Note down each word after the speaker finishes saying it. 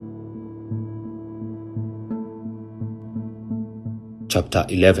chapter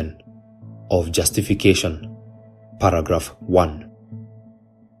 11 of Justification, paragraph 1.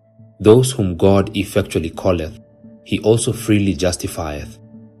 Those whom God effectually calleth, he also freely justifieth,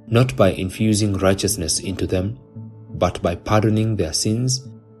 not by infusing righteousness into them, but by pardoning their sins,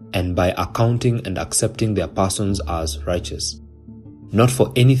 and by accounting and accepting their persons as righteous, not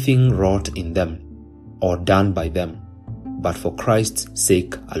for anything wrought in them, or done by them, but for Christ's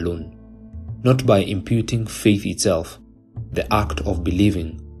sake alone, not by imputing faith itself, the act of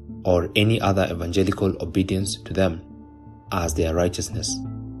believing, or any other evangelical obedience to them, as their righteousness,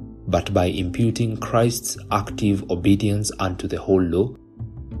 but by imputing Christ's active obedience unto the whole law,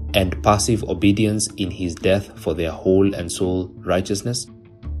 and passive obedience in his death for their whole and sole righteousness,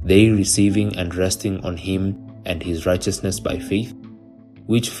 they receiving and resting on him and his righteousness by faith,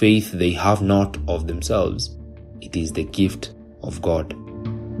 which faith they have not of themselves, it is the gift of God.